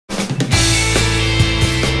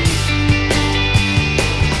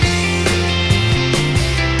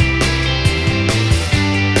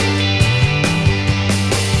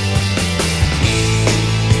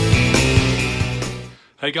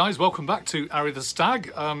Hey guys, welcome back to Arry the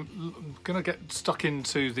Stag. I'm going to get stuck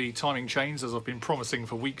into the timing chains as I've been promising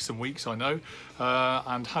for weeks and weeks, I know,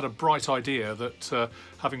 and had a bright idea that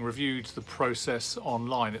having reviewed the process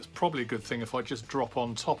online, it's probably a good thing if I just drop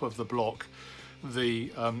on top of the block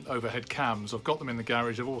the overhead cams. I've got them in the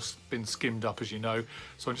garage, they've all been skimmed up as you know,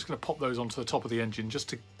 so I'm just going to pop those onto the top of the engine just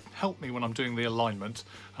to help me when I'm doing the alignment,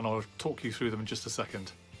 and I'll talk you through them in just a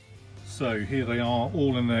second. So here they are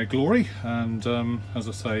all in their glory, and as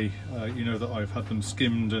I say, you know that I've had them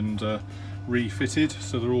skimmed and refitted,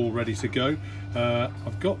 so they're all ready to go.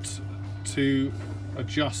 I've got to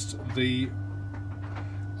adjust the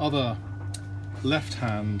other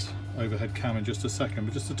left-hand overhead cam in just a second,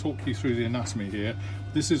 but just to talk you through the anatomy here,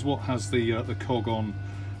 this is what has the cog on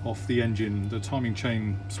off the engine. The timing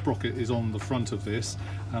chain sprocket is on the front of this,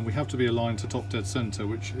 and we have to be aligned to top dead center,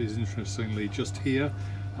 which is interestingly just here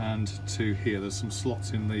and to here. There's some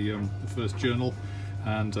slots in the first journal,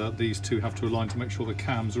 and these two have to align to make sure the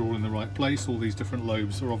cams are all in the right place. All these different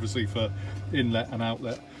lobes are obviously for inlet and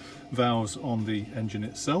outlet valves on the engine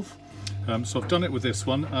itself. So I've done it with this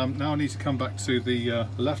one. Now I need to come back to the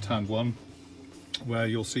left hand one, where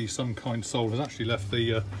you'll see some kind soul has actually left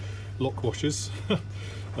the lock washers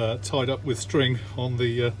tied up with string on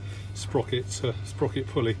the sprocket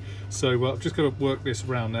pulley. So I've just got to work this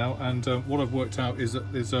around now, and what I've worked out is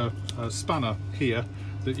that there's a spanner here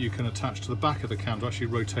that you can attach to the back of the cam to actually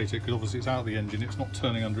rotate it, because obviously it's out of the engine, it's not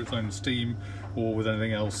turning under its own steam or with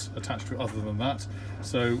anything else attached to it other than that.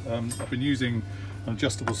 So I've been using an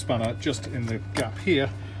adjustable spanner just in the gap here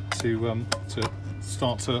to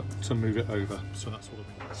start to move it over. So that's what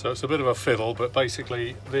I've been. So it's a bit of a fiddle, but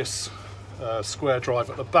basically this square drive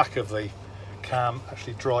at the back of the cam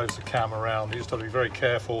actually drives the cam around. You just have to be very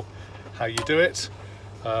careful how you do it,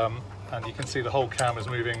 and you can see the whole cam is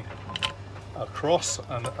moving across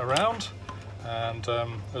and around, and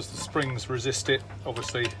as the springs resist it,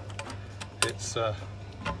 obviously it's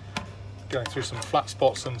going through some flat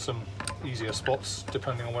spots and some easier spots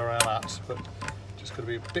depending on where I'm at, but just got to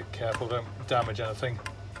be a bit careful, don't damage anything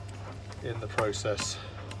in the process.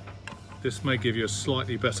 This may give you a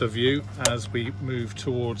slightly better view as we move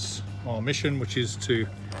towards our mission, which is to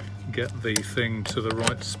get the thing to the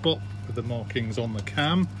right spot with the markings on the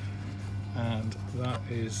cam, and that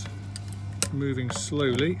is moving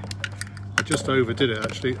slowly. I just overdid it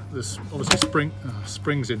actually. There's obviously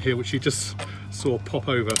springs in here which you just saw pop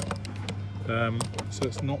over, so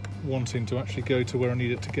it's not wanting to actually go to where I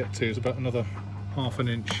need it to get to. It's about another ½ an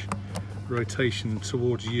inch rotation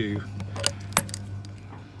towards you.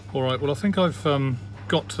 Alright, well I think I've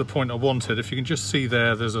got to the point I wanted. If you can just see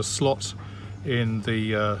there's a slot in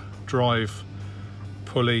the drive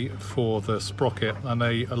pulley for the sprocket, and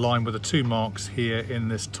they align with the two marks here in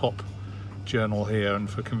this top journal here, and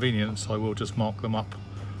for convenience I will just mark them up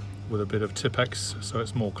with a bit of Tipp-Ex so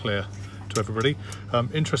it's more clear to everybody.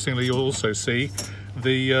 Interestingly, you'll also see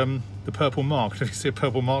the purple mark. If you see a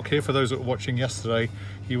purple mark here, for those that were watching yesterday,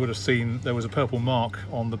 you would have seen there was a purple mark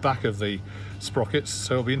on the back of the sprockets,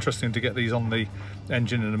 so it'll be interesting to get these on the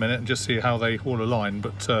engine in a minute and just see how they all align,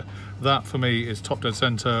 but that for me is top dead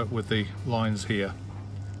center with the lines here.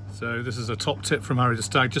 So this is a top tip from Arry the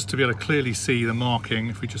Stag, just to be able to clearly see the marking.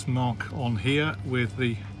 If we just mark on here with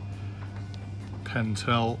the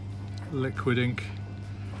Pentel liquid ink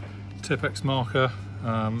Tipp-Ex marker,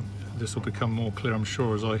 this will become more clear I'm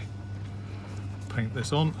sure as I paint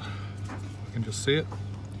this on. I can just see it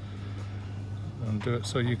and do it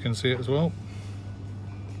so you can see it as well.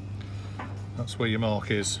 That's where your mark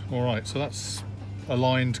is. Alright, so that's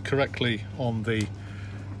aligned correctly on the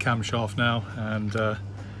camshaft now, and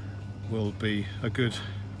will be a good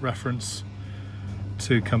reference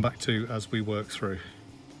to come back to as we work through.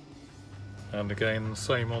 And again,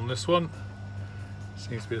 same on this one.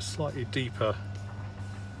 Seems to be a slightly deeper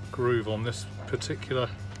groove on this particular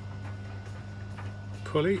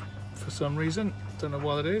pulley for some reason. Don't know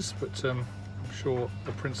why that is, but I'm sure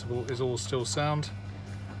the principle is all still sound.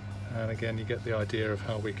 And again, you get the idea of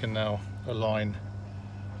how we can now align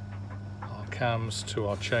our cams to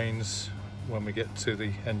our chains when we get to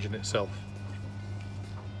the engine itself.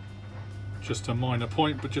 Just a minor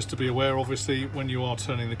point, but just to be aware, obviously when you are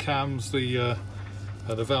turning the cams, the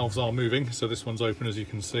valves are moving. So this one's open as you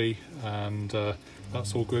can see, and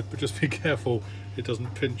that's all good, but just be careful it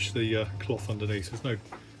doesn't pinch the cloth underneath. There's no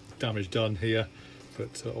damage done here,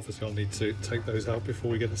 but obviously I'll need to take those out before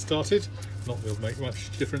we get it started. Not that it'll make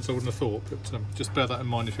much difference, I wouldn't have thought, but just bear that in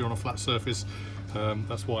mind if you're on a flat surface.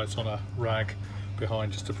 That's why it's on a rag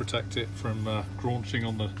behind, just to protect it from graunching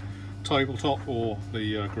on the tabletop or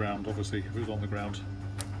the ground, obviously if it was on the ground.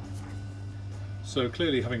 So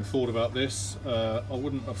clearly, having thought about this, I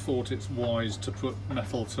wouldn't have thought it's wise to put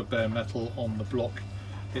metal to bare metal on the block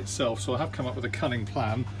itself. So I have come up with a cunning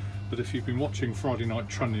plan, but if you've been watching Friday Night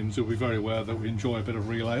Trunnions, you'll be very aware that we enjoy a bit of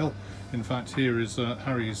real ale. In fact, here is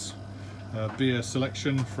Harry's beer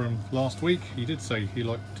selection from last week. He did say he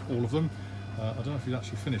liked all of them. I don't know if he's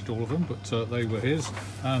actually finished all of them, but they were his.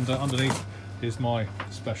 And underneath is my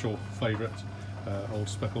special favourite Old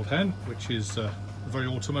Speckled Hen, which is very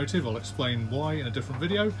automotive. I'll explain why in a different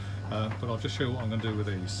video, but I'll just show you what I'm going to do with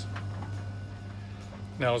these.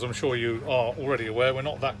 Now, as I'm sure you are already aware, we're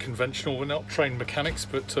not that conventional, we're not trained mechanics,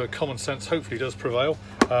 but common sense hopefully does prevail.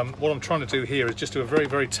 What I'm trying to do here is just do a very,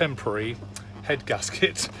 very temporary head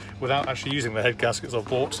gasket without actually using the head gaskets I've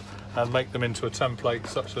bought, and make them into a template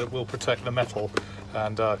such that it will protect the metal.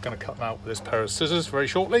 And I'm going to cut them out with this pair of scissors very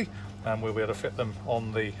shortly, and we'll be able to fit them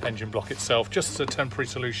on the engine block itself, just as a temporary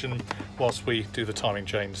solution whilst we do the timing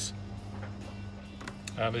chains.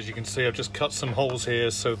 And as you can see, I've just cut some holes here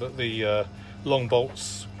so that the long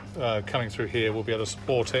bolts coming through here will be able to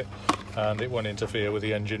support it, and it won't interfere with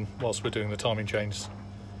the engine whilst we're doing the timing chains.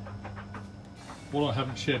 What I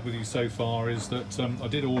haven't shared with you so far is that I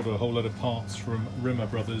did order a whole load of parts from Rimmer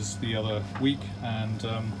Brothers the other week, and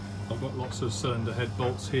I've got lots of cylinder head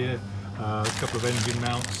bolts here, a couple of engine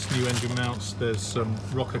mounts, new engine mounts. There's some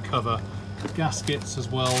rocker cover gaskets, as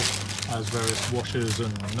well as various washers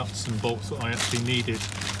and nuts and bolts that I actually needed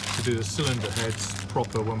to do the cylinder heads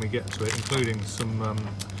proper when we get to it, including some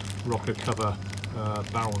rocker cover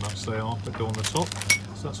barrel nuts they are that go on the top.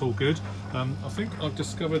 So that's all good. I think I've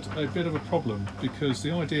discovered a bit of a problem, because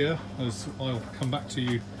the idea, as I'll come back to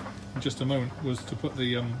you in just a moment, was to put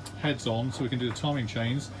the heads on so we can do the timing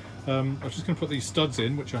chains. I was just going to put these studs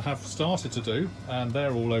in, which I have started to do, and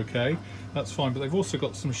they're all okay. That's fine, but they've also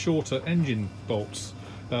got some shorter engine bolts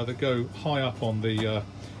that go high up on the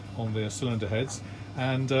cylinder heads.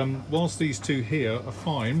 And whilst these two here are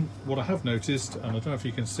fine, what I have noticed, and I don't know if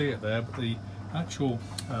you can see it there, but the actual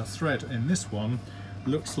thread in this one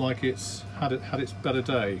looks like it's had its better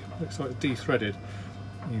day. Looks like it's de-threaded.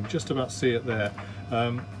 You can just about see it there.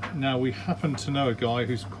 Now, we happen to know a guy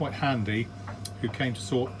who's quite handy, who came to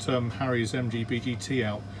sort Harry's MG BGT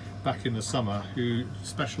out back in the summer, who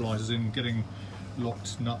specialises in getting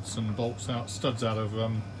locked nuts and bolts out, studs out of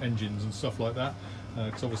engines and stuff like that,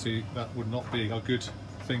 because obviously that would not be a good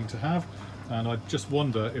thing to have. And I just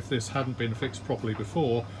wonder, if this hadn't been fixed properly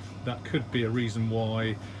before, that could be a reason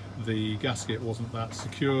why the gasket wasn't that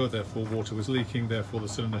secure, therefore water was leaking, therefore the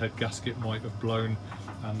cylinder head gasket might have blown,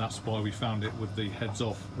 and that's why we found it with the heads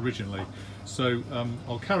off originally. So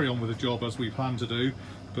I'll carry on with the job as we plan to do,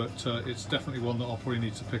 but it's definitely one that I'll probably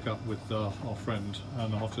need to pick up with our friend,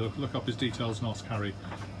 and I'll have to look up his details and ask Harry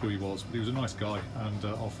who he was. But he was a nice guy, and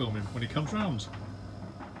I'll film him when he comes round.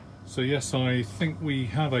 So yes, I think we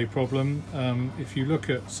have a problem. If you look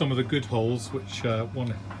at some of the good holes, which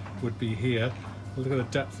one would be here, look at the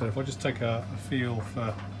depth there. If I just take a feel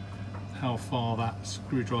for how far that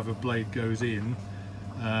screwdriver blade goes in,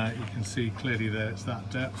 you can see clearly there it's that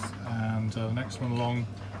depth. And the next one along,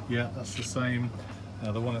 yeah, that's the same.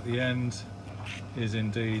 The one at the end is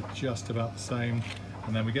indeed just about the same.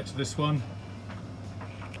 And then we get to this one,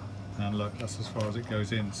 and look, that's as far as it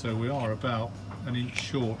goes in. So we are about an inch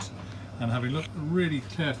short. And having looked really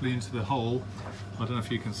carefully into the hole, I don't know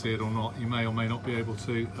if you can see it or not, you may or may not be able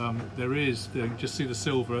to, there is, you can just see the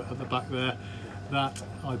silver at the back there. That,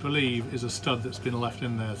 I believe, is a stud that's been left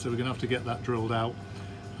in there, so we're going to have to get that drilled out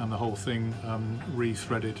and the whole thing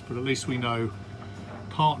re-threaded. But at least we know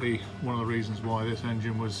partly one of the reasons why this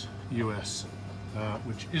engine was US,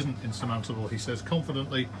 which isn't insurmountable, he says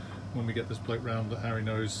confidently, when we get this bloke round that Harry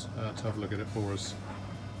knows to have a look at it for us.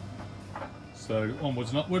 So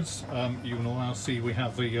onwards and upwards. You will now see we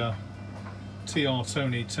have the TR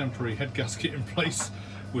Tony temporary head gasket in place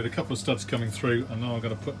with a couple of studs coming through, and now I'm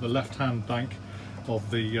going to put the left hand bank of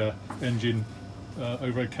the engine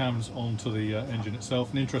overhead cams onto the engine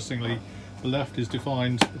itself. And interestingly, the left is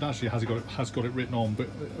defined, it actually has got it written on, but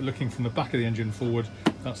looking from the back of the engine forward,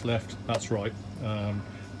 that's left, that's right.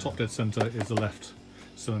 Top dead centre is the left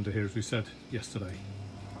cylinder here, as we said yesterday.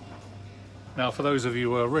 Now, for those of you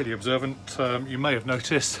who are really observant, you may have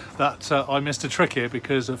noticed that I missed a trick here,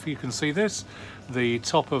 because if you can see this, the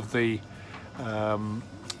top of the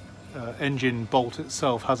engine bolt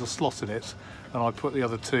itself has a slot in it, and I put the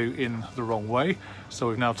other two in the wrong way. So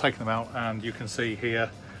we've now taken them out, and you can see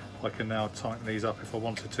here I can now tighten these up if I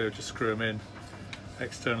wanted to, just screw them in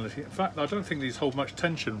externally. In fact, I don't think these hold much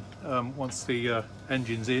tension once the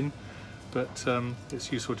engine's in, but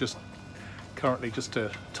it's useful just currently just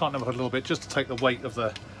to tighten them up a little bit, just to take the weight of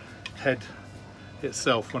the head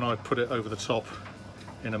itself when I put it over the top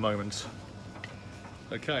in a moment.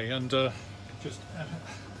 Okay, and just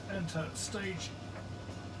enter stage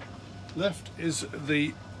left is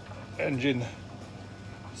the engine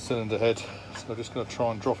cylinder head. So I'm just going to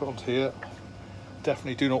try and drop it onto here.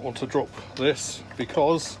 Definitely do not want to drop this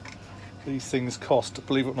because these things cost,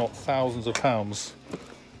 believe it or not, thousands of pounds.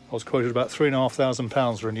 I was quoted about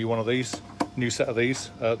 £3,500 for a new set of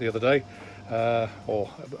these the other day, or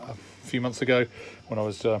a few months ago when I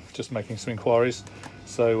was just making some inquiries.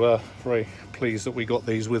 So very pleased that we got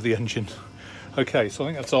these with the engine. Okay, so I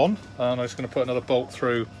think that's on, and I'm just going to put another bolt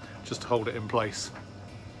through just to hold it in place.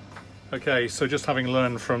 Okay, so just having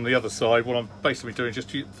learned from the other side, what I'm basically doing is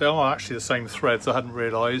just, they are actually the same threads, I hadn't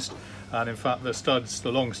realised, and in fact the studs,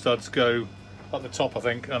 the long studs go at the top, I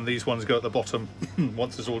think, and these ones go at the bottom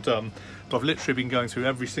once it's all done. But I've literally been going through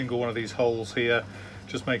every single one of these holes here,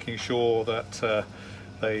 just making sure that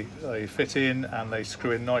they fit in and they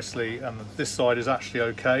screw in nicely, and this side is actually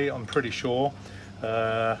okay, I'm pretty sure.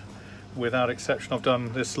 Without exception, I've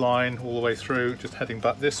done this line all the way through, just heading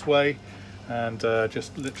back this way, and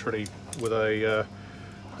just literally with a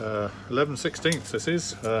 11/16 this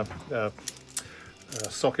is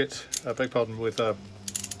socket, beg pardon, with a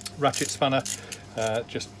ratchet spanner,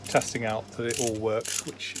 just testing out that it all works,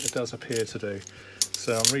 which it does appear to do.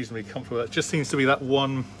 So I'm reasonably comfortable with that. It just seems to be that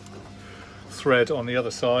one thread on the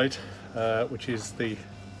other side, which is the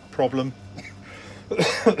problem.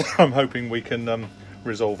 I'm hoping we can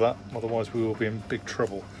resolve that, otherwise we will be in big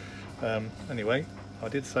trouble. Anyway, I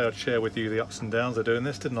did say I'd share with you the ups and downs of doing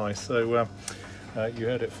this, didn't I? So you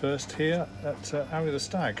heard it first here at Arry the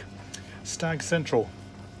Stag, Stag Central.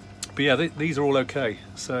 But yeah, these are all okay.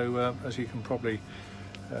 So as you can probably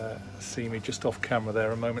see me just off camera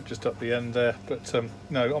there a moment, just up the end there. But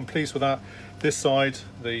no, I'm pleased with that. This side,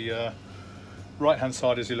 the right hand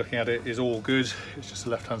side as you're looking at it, is all good. It's just the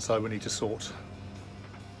left hand side we need to sort.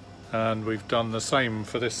 And we've done the same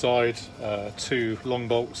for this side, 2 long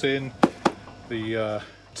bolts in, the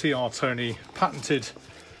TR Tony patented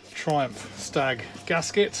Triumph Stag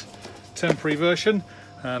gasket, temporary version,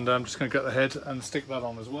 and I'm just going to get the head and stick that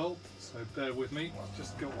on as well. So bear with me, I'll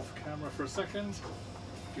just go off camera for a second.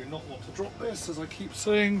 Do not want to drop this, as I keep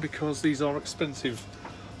saying, because these are expensive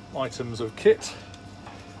items of kit.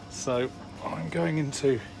 So I'm going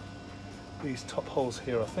into these top holes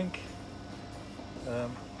here, I think.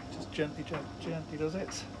 Just gently does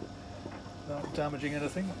it, without damaging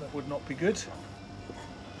anything. That would not be good.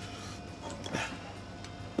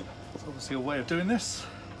 It's obviously a way of doing this,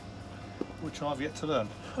 which I've yet to learn.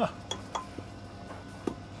 Huh.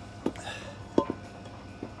 Okay,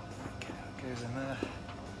 that goes in there.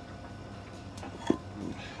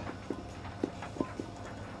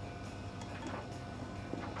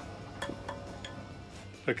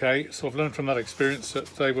 Okay, so I've learned from that experience that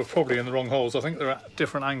they were probably in the wrong holes. I think they're at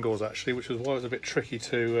different angles actually, which is why it was a bit tricky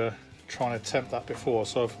to try and attempt that before.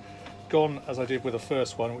 So I've gone as I did with the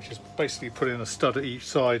first one, which is basically putting a stud at each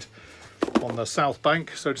side on the south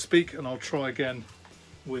bank, so to speak, and I'll try again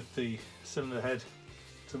with the cylinder head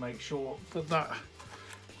to make sure that that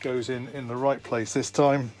goes in the right place this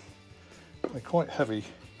time. They're quite heavy,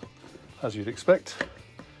 as you'd expect.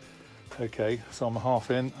 Okay, so I'm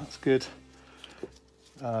half in, that's good.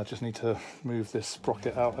 Just need to move this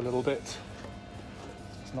sprocket out a little bit.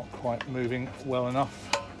 It's not quite moving well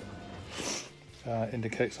enough.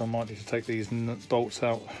 Indicates I might need to take these bolts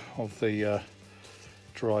out of the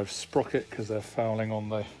drive sprocket because they're fouling on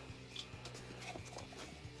the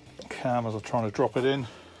cam as I'm trying to drop it in.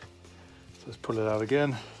 So let's pull it out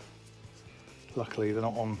again. Luckily they're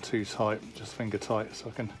not on too tight, just finger tight, so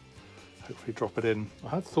I can hopefully drop it in. I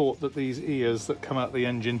had thought that these ears that come out the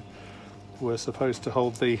engine were supposed to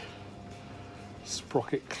hold the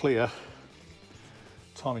sprocket clear,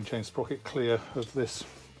 timing chain sprocket clear of this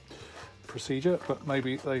procedure, but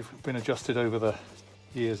maybe they've been adjusted over the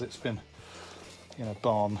years it's been in a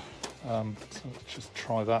barn. So let's just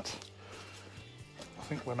try that. I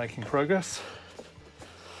think we're making progress,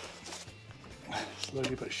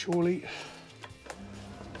 slowly but surely.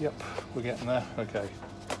 Yep, we're getting there. Okay,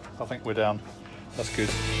 I think we're down. That's good.